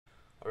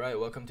Alright,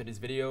 welcome to this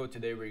video.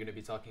 Today we're going to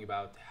be talking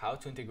about how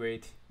to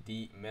integrate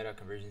the Meta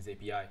Conversions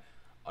API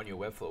on your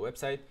Webflow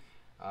website.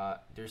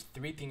 There's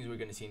three things we're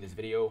going to see in this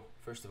video.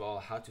 First of all,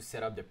 how to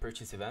set up the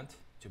purchase event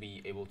to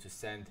be able to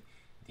send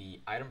the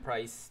item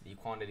price, the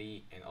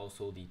quantity, and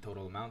also the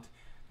total amount.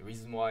 The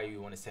reason why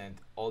you want to send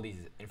all these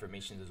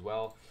informations as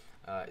well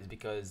is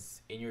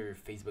because in your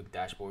Facebook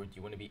dashboard,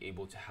 you want to be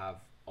able to have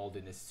all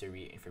the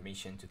necessary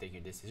information to take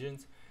your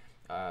decisions.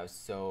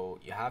 So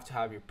you have to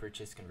have your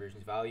purchase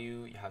conversions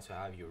value, you have to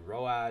have your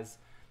ROAS,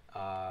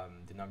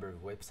 the number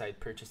of website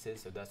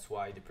purchases. So that's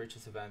why the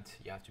purchase event,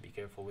 you have to be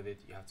careful with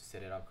it. You have to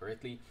set it up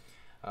correctly.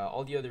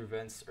 All the other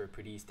events are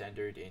pretty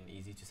standard and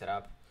easy to set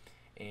up.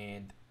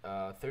 And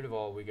third of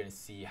all, we're going to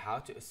see how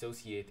to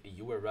associate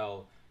a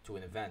URL to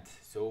an event.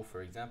 So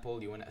for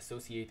example, you want to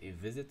associate a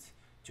visit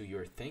to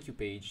your thank you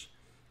page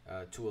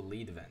to a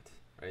lead event,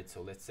 right?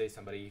 So let's say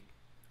somebody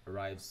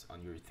arrives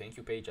on your thank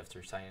you page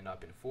after signing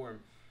up in a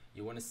form.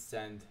 You want to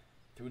send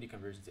through the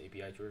Conversions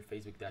API to your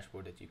Facebook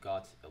dashboard that you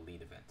got a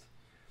lead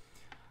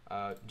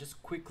event.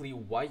 Just quickly,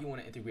 why you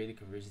want to integrate the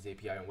Conversions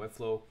API on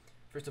Webflow.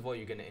 First of all,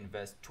 you're going to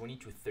invest 20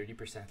 to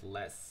 30%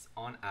 less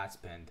on ad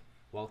spend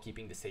while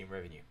keeping the same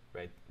revenue,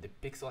 right? The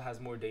pixel has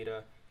more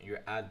data and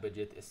your ad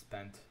budget is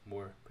spent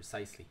more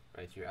precisely,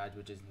 right? Your ad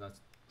budget is not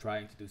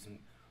trying to do some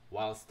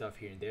wild stuff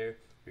here and there.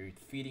 You're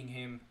feeding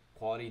him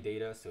quality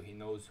data so he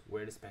knows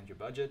where to spend your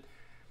budget.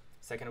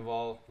 Second of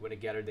all, you want to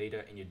gather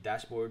data in your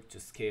dashboard to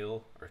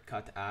scale or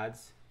cut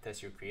ads,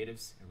 test your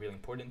creatives, really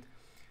important.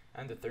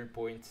 And the third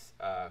point,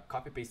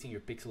 copy pasting your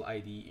pixel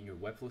ID in your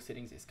Webflow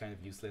settings is kind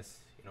of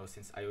useless. You know,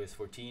 since iOS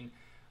 14,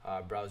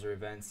 browser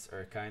events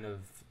are kind of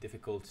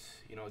difficult,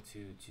 you know,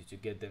 to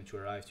get them to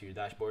arrive to your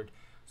dashboard.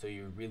 So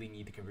you really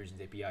need the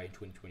Conversions API in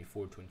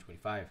 2024,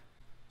 2025.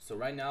 So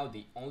right now,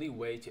 the only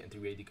way to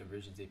integrate the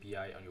Conversions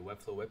API on your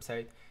Webflow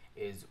website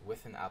is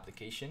with an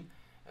application.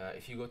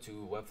 If you go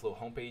to Webflow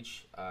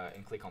homepage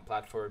and click on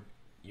platform,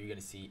 you're going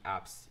to see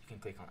apps. You can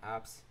click on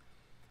apps,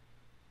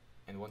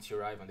 and once you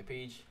arrive on the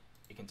page,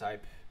 you can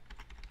type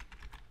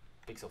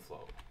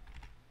PixelFlow.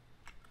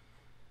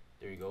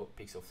 There you go,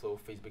 PixelFlow,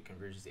 Facebook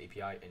Conversions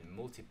API, and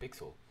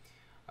multi-pixel.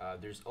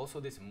 There's also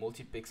this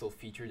multi-pixel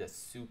feature that's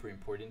super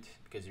important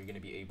because you're going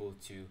to be able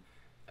to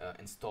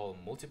install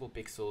multiple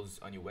pixels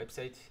on your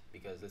website,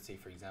 because let's say,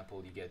 for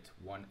example, you get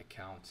one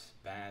account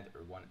banned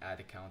or one ad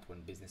account,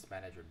 one business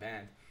manager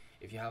banned.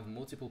 If you have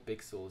multiple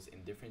pixels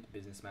in different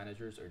business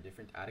managers or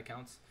different ad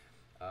accounts,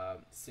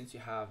 since you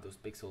have those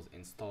pixels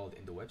installed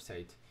in the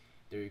website,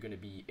 they're going to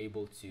be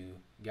able to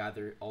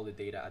gather all the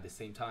data at the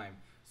same time.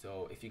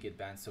 So if you get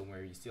banned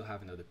somewhere, you still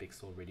have another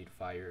pixel ready to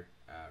fire,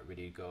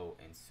 ready to go,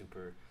 and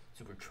super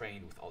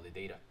trained with all the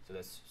data. So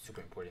that's super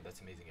important.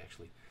 That's amazing,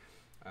 actually.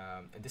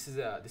 And this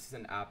is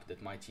an app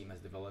that my team has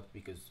developed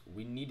because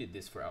we needed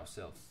this for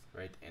ourselves,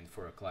 right, and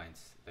for our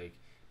clients. Like,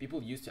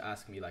 people used to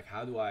ask me, like,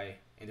 how do I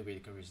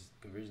integrate the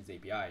Conversions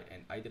API?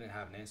 And I didn't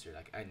have an answer.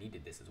 Like, I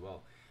needed this as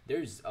well.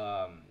 There's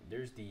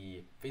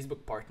the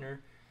Facebook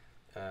partner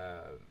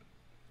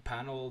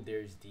panel.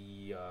 There's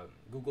the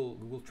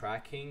Google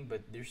tracking,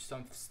 but there's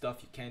some stuff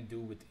you can't do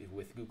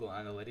with Google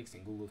Analytics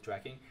and Google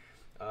tracking.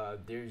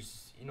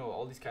 There's, you know,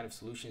 all these kind of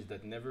solutions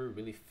that never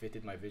really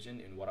fitted my vision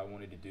in what I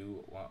wanted to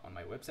do on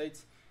my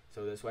websites.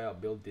 So that's why I'll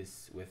build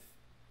this with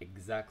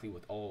exactly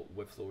what all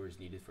Webflowers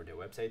needed for their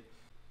website.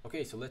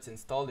 Okay, so let's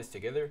install this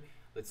together.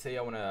 Let's say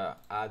I want to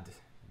add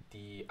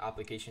the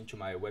application to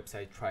my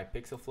website, try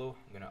PixelFlow.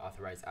 I'm going to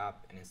authorize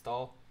app and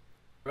install.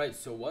 Right,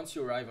 so once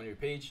you arrive on your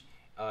page,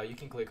 you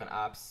can click on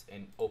apps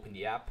and open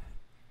the app,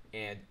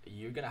 and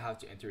you're going to have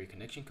to enter a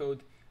connection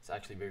code. It's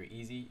actually very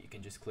easy. You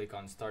can just click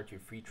on start your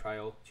free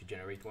trial to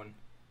generate one,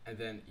 and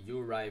then you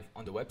arrive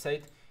on the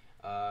website.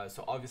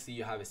 So obviously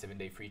you have a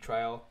 7-day free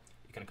trial.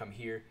 You can come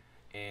here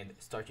and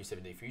start your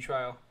 7-day free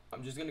trial.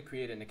 I'm just going to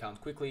create an account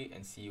quickly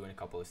and see you in a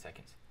couple of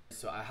seconds.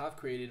 So I have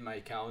created my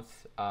account.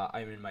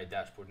 I'm in my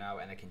dashboard now,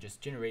 and I can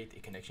just generate a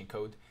connection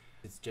code.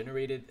 It's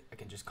generated. I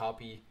can just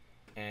copy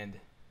and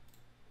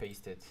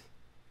paste it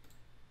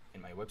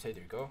in my website.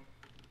 There you go.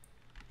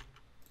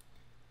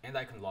 And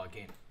I can log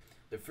in.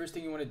 The first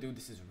thing you want to do,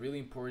 this is really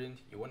important,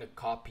 you want to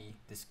copy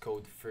this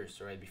code first,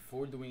 all right?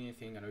 Before doing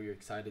anything, I know you're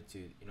excited to,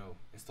 you know,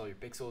 install your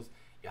pixels.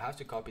 You have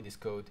to copy this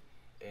code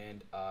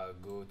and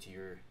go to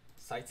your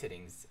site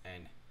settings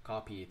and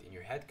copy it in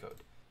your head code.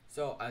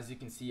 So as you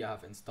can see, I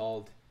have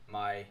installed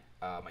my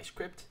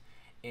script,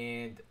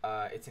 and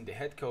it's in the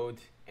head code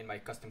in my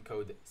custom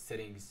code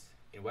settings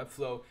in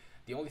Webflow.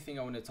 The only thing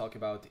I want to talk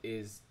about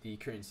is the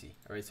currency,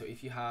 all right? So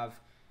if you have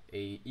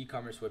a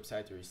e-commerce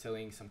website or you're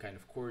selling some kind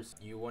of course,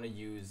 you want to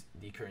use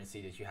the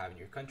currency that you have in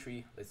your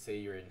country. Let's say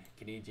you're in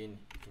Canadian,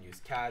 you can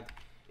use CAD.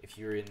 If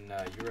you're in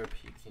Europe,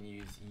 you can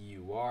use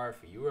EUR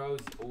for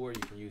euros, or you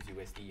can use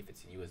USD if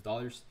it's in US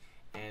dollars,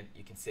 and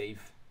you can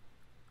save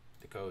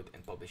the code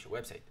and publish your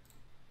website.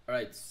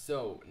 Alright,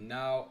 so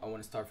now I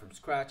want to start from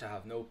scratch. I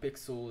have no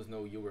pixels,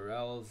 no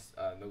URLs,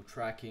 no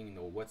tracking,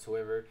 no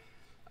whatsoever.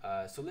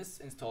 So let's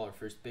install our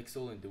first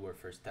pixel and do our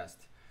first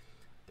test.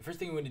 The first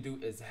thing we want to do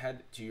is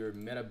head to your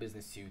Meta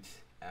Business Suite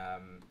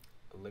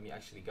let me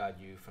actually guide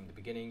you from the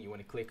beginning. You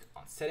want to click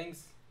on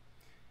settings.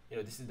 You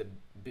know, this is the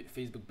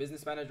Facebook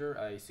Business Manager.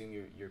 I assume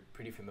you're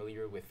pretty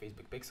familiar with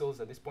Facebook Pixels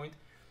at this point.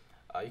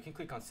 You can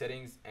click on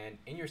settings, and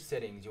in your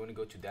settings, you want to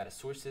go to data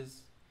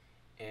sources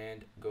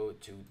and go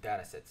to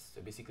data sets.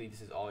 So basically,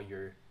 this is all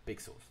your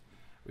pixels.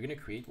 We're going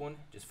to create one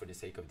just for the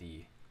sake of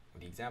the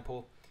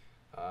example.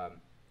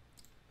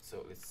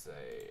 So let's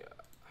say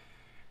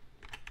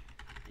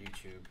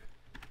YouTube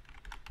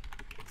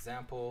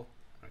example.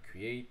 I'm gonna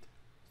create.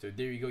 So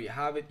there you go, you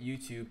have it,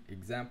 YouTube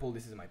example.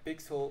 This is my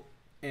pixel,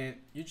 and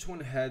you just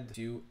want to head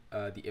to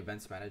the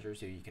events manager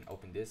so you can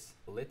open this.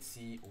 Let's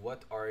see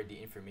what are the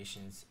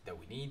informations that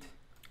we need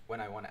when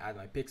I want to add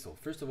my pixel.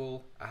 First of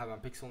all, I have my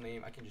pixel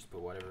name. I can just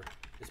put whatever,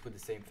 just put the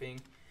same thing,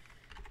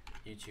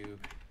 YouTube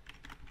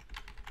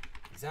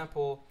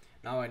example.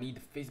 Now I need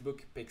the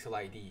Facebook pixel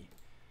ID.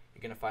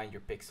 You're gonna find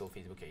your pixel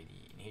Facebook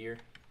ID in here.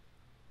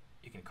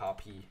 You can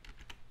copy,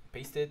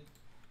 paste it.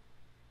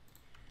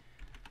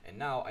 And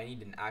now I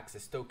need an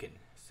access token.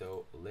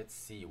 So let's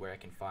see where I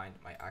can find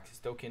my access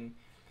token.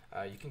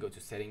 You can go to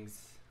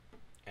settings,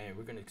 and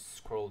we're gonna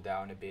scroll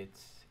down a bit.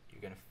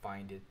 You're gonna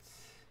find it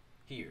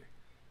here.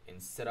 In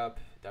setup,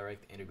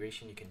 direct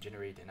integration, you can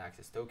generate an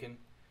access token.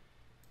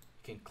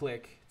 You can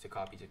click to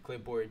copy to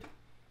clipboard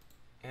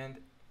and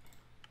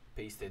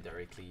paste it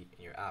directly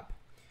in your app.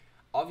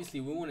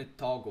 Obviously, we want to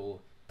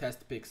toggle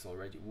test pixel,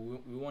 right?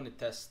 We want to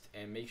test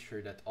and make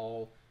sure that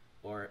all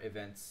our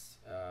events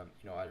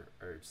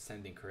are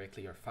sending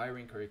correctly or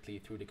firing correctly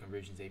through the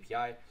Conversions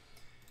API.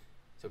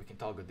 So we can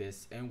toggle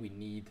this, and we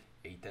need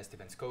a test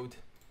events code.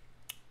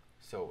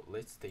 So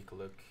let's take a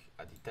look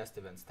at the test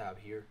events tab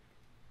here.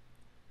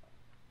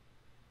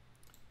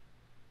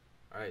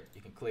 All right,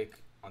 you can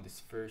click on this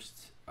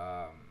first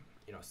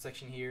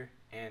section here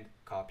and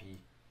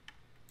copy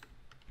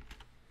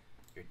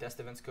your test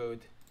events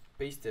code,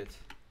 paste it.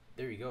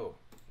 There you go.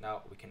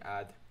 Now we can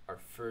add our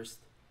first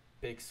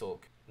pixel.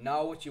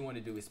 Now what you want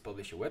to do is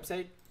publish your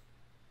website.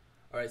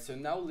 All right, so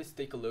now let's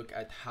take a look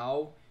at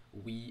how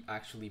we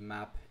actually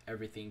map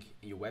everything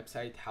in your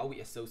website, how we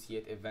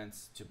associate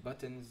events to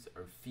buttons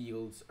or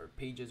fields or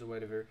pages or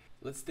whatever.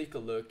 Let's take a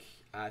look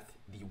at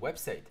the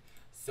website.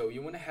 So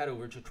you want to head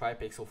over to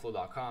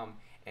trypixelflow.com,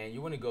 and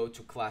you want to go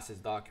to classes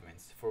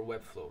documents for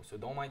Webflow. So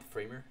don't mind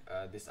Framer.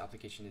 This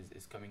application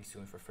is coming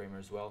soon for Framer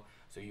as well.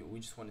 So we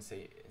just want to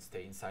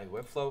stay inside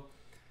Webflow.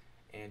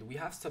 And we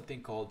have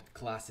something called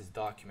classes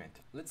document.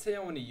 Let's say I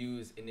want to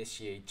use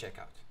initiate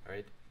checkout. All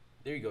right,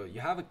 there you go.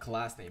 You have a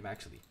class name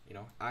actually,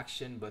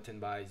 action button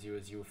by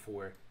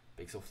 004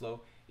 pixel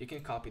flow. You can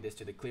copy this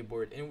to the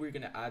clipboard, and we're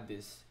going to add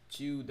this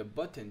to the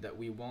button that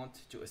we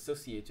want to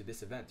associate to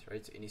this event,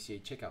 right? So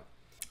initiate checkout.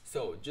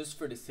 So just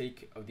for the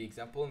sake of the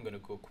example, I'm going to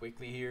go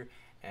quickly here,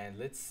 and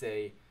let's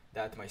say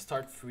that my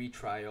start free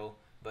trial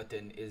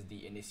button is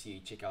the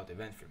initiate checkout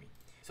event for me.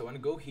 So I'm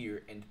going to go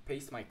here and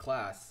paste my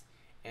class,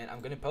 and I'm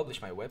going to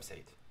publish my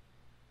website.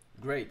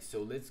 Great,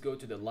 so let's go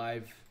to the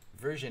live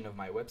version of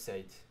my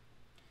website.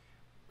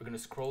 We're going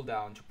to scroll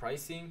down to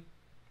pricing.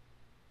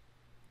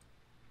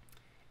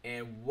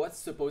 And what's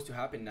supposed to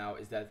happen now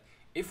is that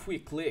if we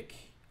click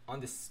on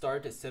the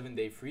start a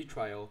 7-day free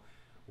trial,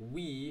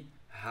 we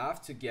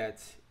have to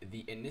get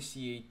the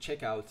initiate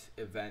checkout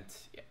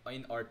event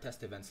in our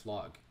test events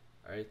log.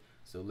 All right,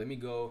 so let me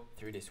go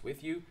through this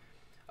with you.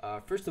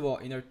 First of all,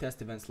 in our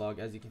test events log,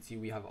 as you can see,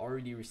 we have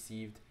already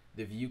received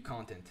the view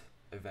content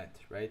event,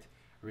 right?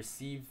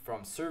 Received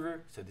from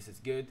server, so this is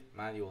good.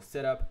 Manual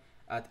setup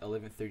at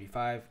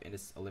 11:35, and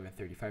it's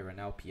 11:35 right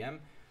now PM.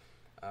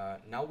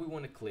 Now we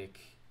want to click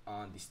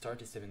on the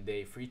start a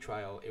 7-day free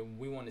trial, and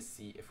we want to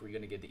see if we're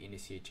going to get the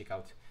initiate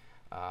checkout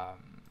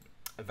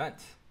event.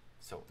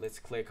 So let's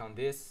click on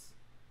this.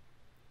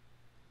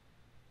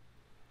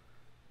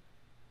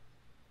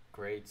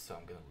 Great, so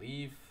I'm going to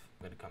leave.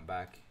 I'm going to come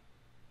back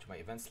to my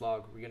events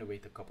log. We're going to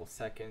wait a couple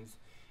seconds.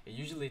 It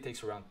usually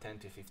takes around 10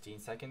 to 15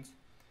 seconds.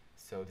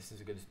 So this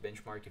is a good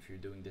benchmark if you're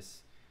doing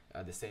this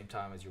at the same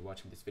time as you're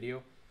watching this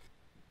video.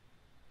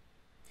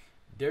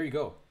 There you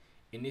go.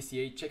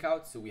 Initiate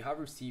checkout. So we have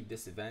received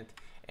this event,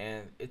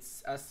 and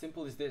it's as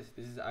simple as this.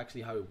 This is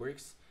actually how it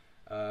works.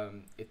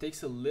 It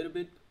takes a little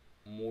bit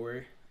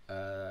more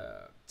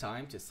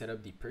time to set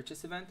up the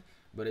purchase event,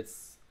 but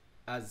it's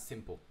as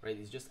simple, right?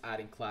 It's just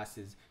adding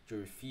classes to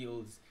your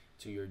fields,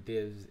 to your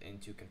divs,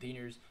 and to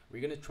containers.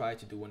 We're gonna try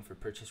to do one for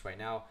purchase right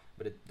now,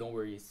 but don't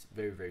worry, it's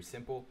very, very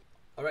simple.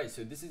 All right,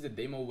 so this is a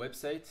demo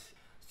website.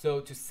 So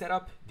to set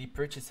up the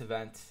purchase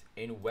event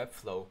in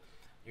Webflow,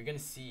 you're gonna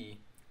see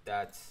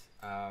that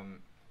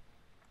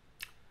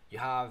you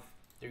have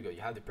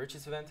the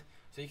purchase event.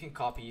 So you can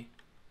copy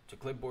to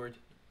clipboard,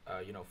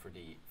 for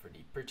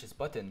the purchase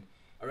button.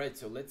 All right,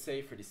 so let's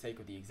say for the sake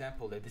of the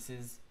example that this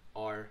is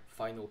our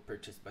final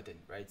purchase button,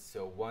 right?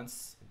 So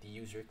once the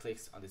user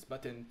clicks on this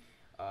button,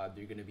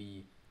 they're gonna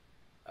be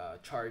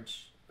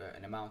charged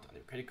an amount on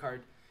their credit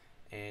card,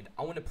 and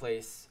I want to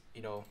place,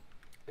 let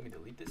me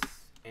delete this,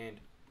 and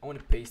I want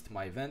to paste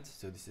my event.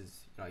 So this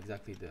is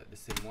exactly the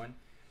same one.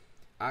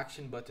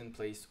 Action button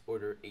place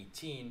order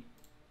 18,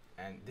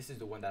 and this is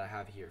the one that I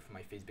have here for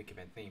my Facebook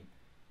event name.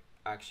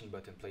 Action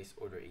button, place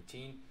order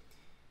 18.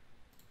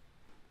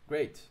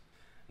 Great.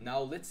 Now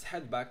let's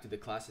head back to the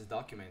classes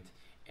document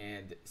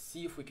and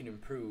see if we can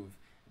improve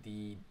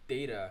the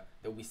data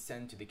that we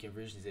send to the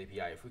conversions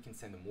API. If we can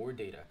send more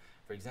data.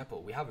 For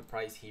example, we have a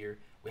price here,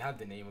 we have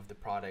the name of the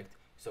product.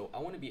 So I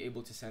want to be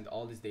able to send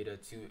all this data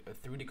to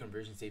through the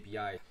conversions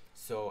API.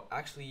 So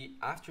actually,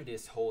 after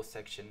this whole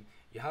section,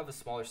 you have a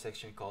smaller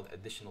section called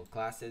additional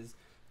classes,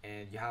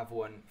 and you have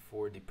one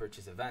for the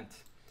purchase event.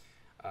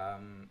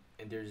 And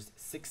there's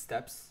 6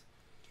 steps.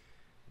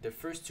 The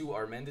first 2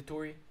 are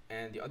mandatory,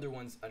 and the other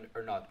ones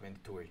are not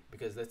mandatory.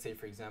 Because let's say,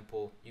 for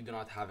example, you do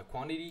not have a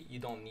quantity, you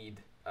don't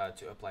need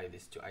to apply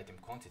this to item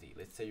quantity.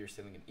 Let's say you're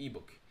selling an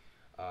ebook.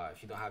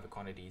 If you don't have a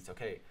quantity, it's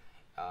okay.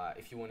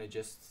 If you want to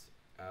just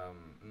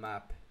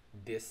map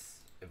this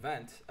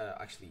event,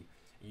 actually,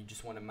 you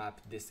just want to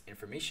map this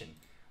information,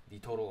 the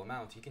total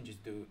amount, you can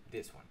just do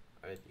this one,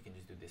 right? You can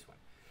just do this one.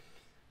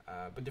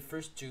 But the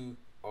first 2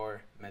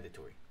 are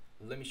mandatory.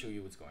 Let me show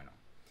you what's going on.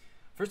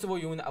 First of all,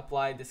 you want to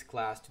apply this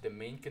class to the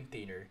main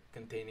container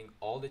containing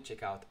all the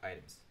checkout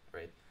items,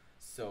 right?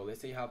 So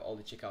let's say you have all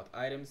the checkout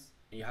items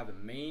and you have a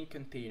main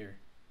container.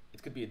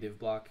 It could be a div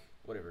block,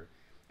 whatever,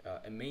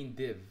 a main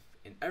div,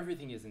 and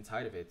everything is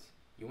inside of it.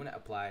 You want to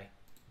apply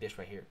this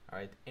right here, all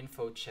right?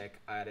 Info check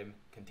item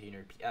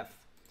container PF,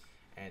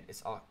 and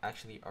it's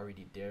actually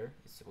already there.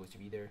 It's supposed to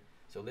be there.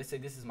 So let's say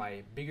this is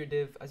my bigger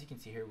div. As you can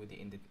see here with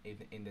the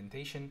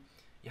indentation,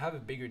 you have a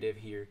bigger div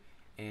here,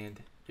 and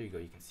there you go.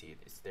 You can see it.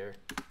 It's there.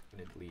 I'm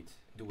gonna delete.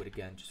 Do it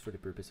again just for the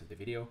purpose of the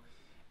video.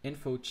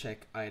 Info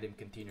check item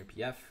container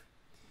PF,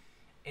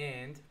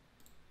 and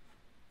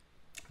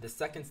the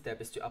second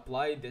step is to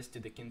apply this to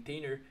the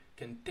container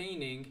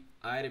containing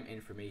item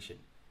information.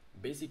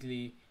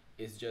 Basically,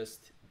 it's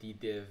just the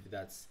div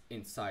that's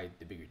inside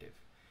the bigger div.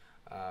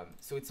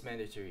 So it's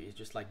mandatory. It's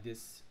just like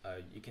this.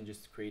 You can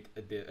just create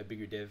a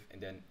bigger div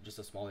and then just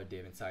a smaller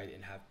div inside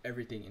and have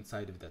everything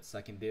inside of that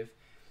second div.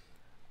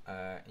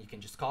 You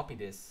can just copy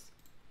this.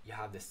 You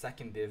have the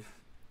second div.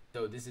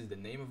 So this is the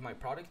name of my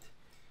product.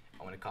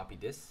 I want to copy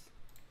this.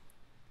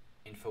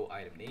 Info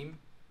item name.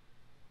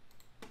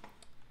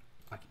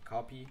 I can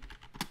copy.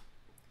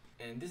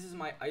 And this is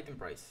my item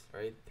price,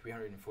 right?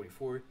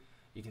 344.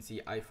 You can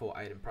see IFO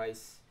item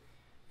price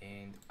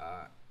and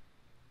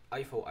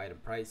IFO item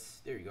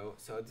price. There you go.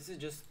 So this is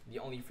just the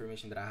only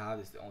information that I have.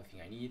 This is the only thing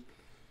I need.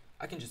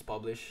 I can just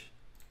publish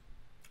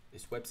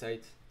this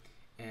website,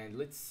 and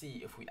let's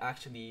see if we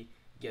actually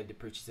get the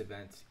purchase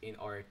event in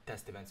our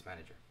test events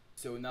manager.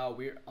 So now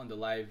we're on the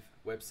live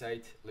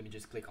website. Let me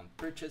just click on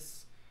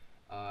purchase,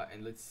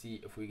 and let's see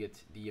if we get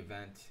the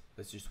event.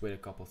 Let's just wait a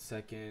couple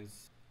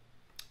seconds,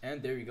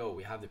 and there you go.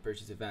 We have the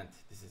purchase event.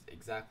 This is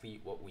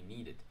exactly what we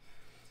needed.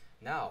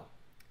 Now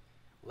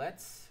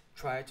let's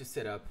try to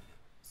set up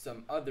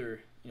some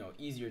other,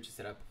 easier to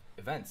set up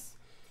events.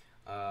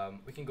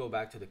 We can go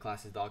back to the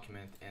classes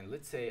document, and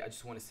let's say I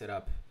just want to set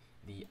up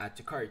the add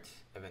to cart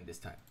event this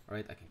time. All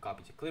right, I can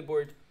copy to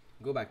clipboard,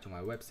 go back to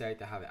my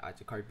website. I have an add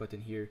to cart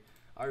button here.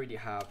 I already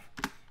have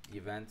the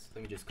event.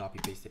 Let me just copy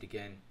paste it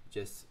again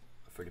just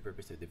for the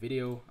purpose of the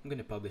video. I'm going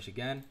to publish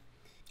again,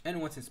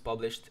 and once it's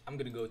published, I'm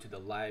going to go to the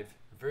live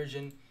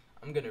version.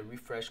 I'm going to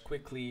refresh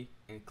quickly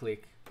and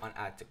click on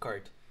add to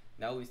cart.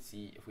 Now let's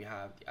see if we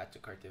have the add to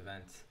cart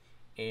event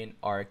in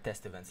our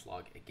test events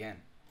log again.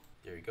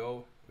 There you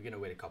go. We're gonna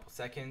wait a couple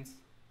seconds.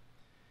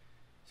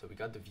 So we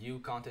got the view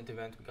content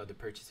event, we got the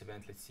purchase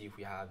event. Let's see if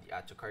we have the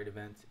add to cart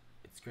event.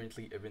 It's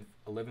currently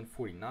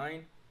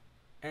 11:49,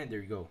 and there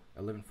you go,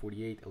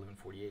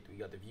 11:48. We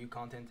got the view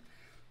content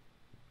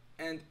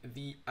and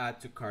the add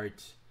to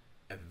cart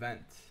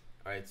event.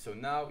 All right, so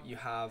now you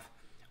have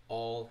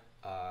all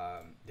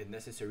the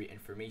necessary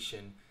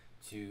information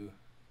to,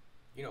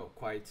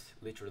 quite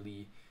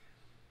literally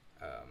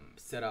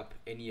set up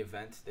any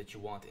event that you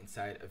want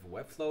inside of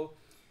Webflow.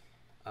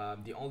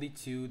 The only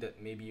 2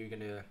 that maybe you're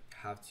gonna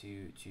have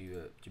to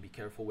be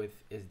careful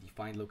with is the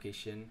find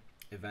location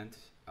event.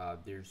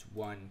 There's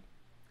one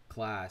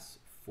class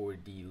for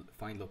the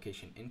find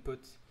location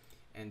input,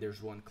 and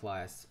there's one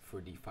class for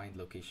the find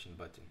location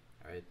button.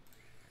 All right.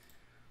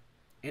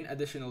 In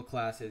additional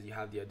classes, you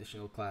have the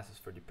additional classes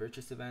for the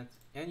purchase event,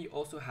 and you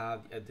also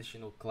have the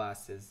additional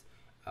classes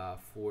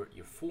for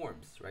your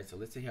forms, right? So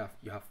let's say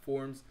you have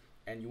forms,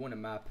 and you want to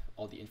map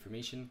all the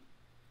information.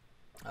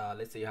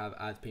 Let's say you have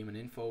add payment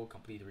info,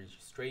 complete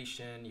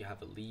registration, you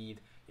have a lead,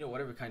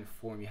 whatever kind of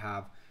form you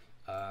have,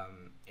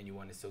 and you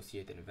want to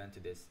associate an event to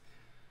this.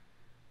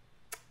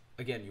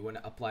 Again, you want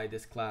to apply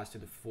this class to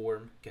the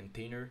form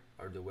container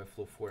or the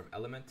Webflow form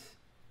element.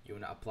 You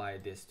want to apply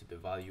this to the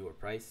value or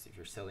price if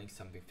you're selling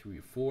something through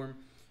your form.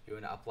 You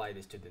want to apply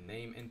this to the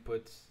name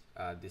input,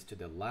 this to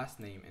the last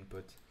name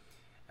input.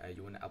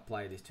 You want to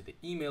apply this to the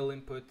email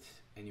input,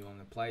 and you want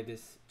to apply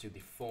this to the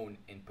phone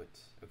input.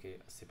 Okay,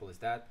 as simple as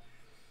that.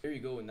 There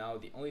you go. Now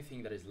the only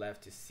thing that is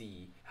left to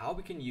see how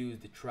we can use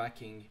the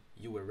tracking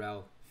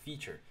URL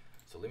feature.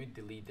 So let me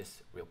delete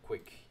this real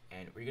quick,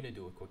 and we're gonna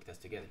do a quick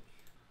test together.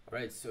 All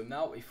right, so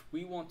now if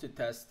we want to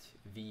test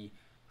the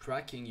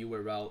tracking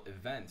URL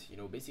event, you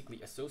know,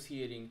 basically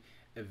associating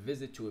a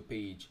visit to a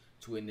page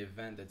to an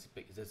event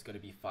that's going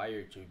to be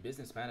fired to a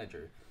business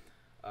manager.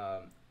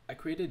 I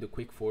created a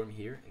quick form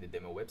here in the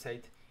demo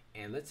website,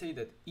 and let's say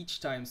that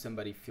each time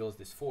somebody fills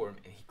this form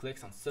and he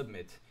clicks on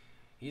submit,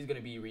 he's going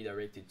to be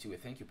redirected to a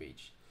thank you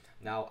page.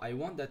 Now I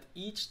want that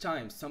each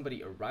time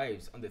somebody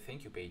arrives on the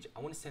thank you page, I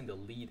want to send a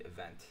lead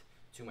event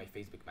to my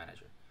Facebook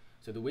manager.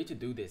 So the way to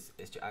do this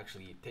is to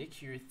actually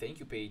take your thank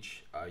you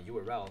page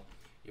URL.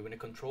 You're going to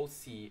control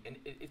C, and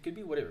it could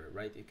be whatever,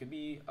 right? It could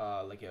be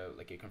like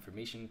a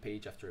confirmation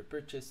page after a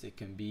purchase. It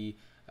can be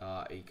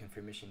a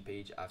confirmation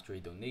page after a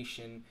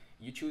donation.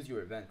 You choose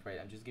your event, right?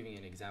 I'm just giving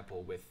an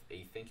example with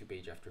a thank you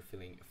page after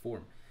filling a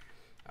form.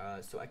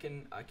 So I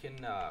can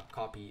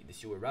copy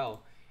this URL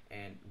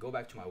and go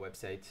back to my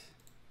website.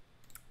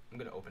 I'm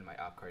going to open my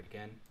app card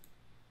again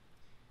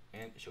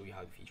and show you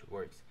how the feature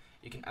works.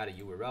 You can add a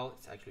URL.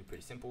 It's actually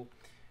pretty simple.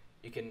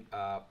 You can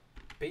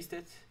paste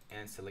it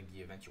and select the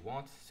event you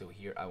want. So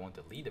here I want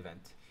a lead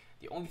event.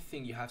 The only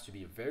thing you have to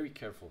be very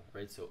careful,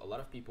 right? So a lot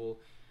of people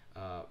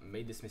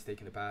made this mistake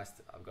in the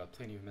past. I've got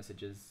plenty of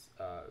messages,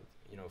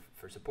 you know,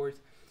 for support.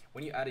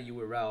 When you add a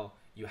URL,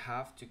 you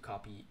have to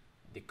copy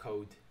the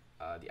code,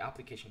 the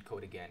application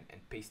code again,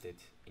 and paste it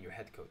in your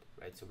head code,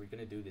 right? So we're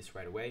gonna do this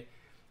right away.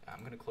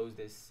 I'm gonna close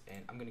this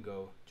and I'm gonna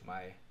go to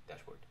my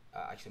dashboard,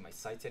 actually my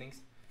site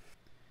settings.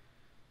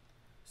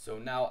 So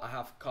now I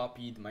have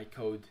copied my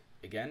code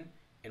again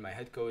in my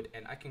head code,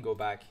 and I can go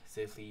back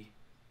safely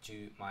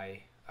to my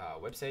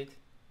website.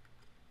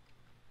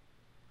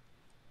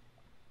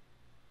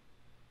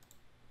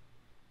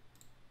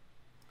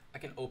 I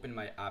can open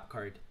my app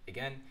card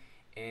again,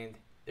 and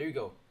there you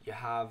go. You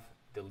have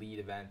the lead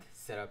event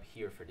set up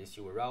here for this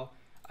URL.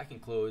 I can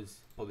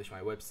close, publish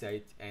my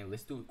website, and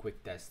let's do a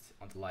quick test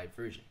on the live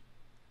version.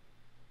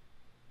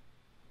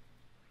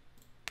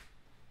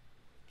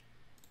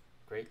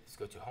 Great, let's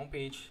go to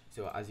homepage.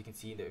 So as you can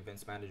see in the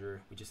events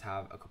manager, we just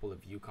have a couple of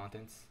view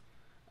contents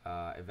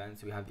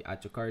events. We have the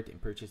add to cart and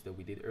purchase that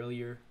we did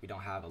earlier. We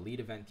don't have a lead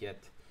event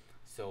yet.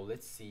 So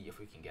let's see if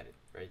we can get it,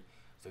 right?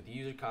 So the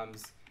user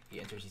comes, he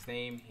enters his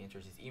name, he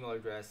enters his email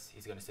address,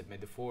 he's gonna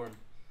submit the form.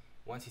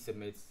 Once he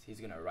submits,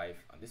 he's gonna arrive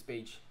on this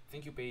page,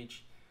 thank you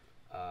page,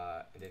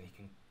 and then he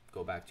can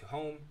go back to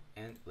home,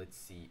 and let's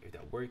see if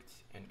that worked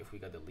and if we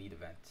got the lead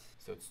event.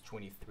 So it's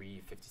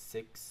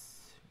 23:56.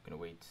 I'm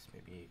gonna wait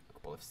maybe a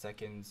couple of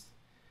seconds.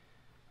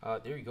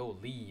 There you go,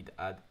 lead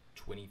at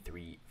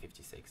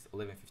 23:56,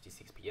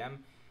 11:56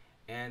 p.m.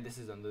 And this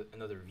is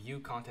another view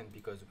content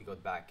because we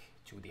got back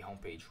to the home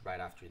page right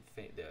after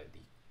the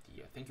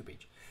thank you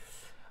page.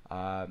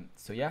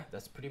 So yeah,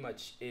 that's pretty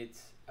much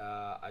it.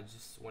 I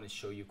just want to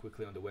show you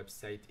quickly on the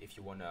website. If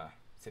you want to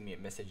send me a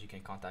message, you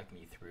can contact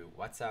me through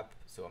WhatsApp.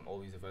 So I'm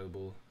always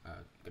available.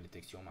 I'm gonna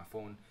text you on my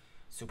phone.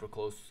 Super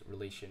close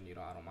relation, you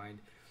know, I don't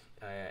mind.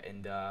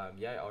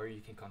 Yeah, or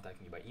you can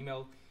contact me by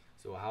email.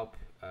 So I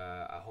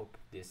hope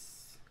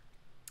this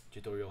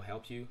tutorial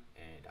helped you,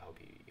 and I hope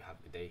you have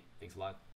a good day. Thanks a lot.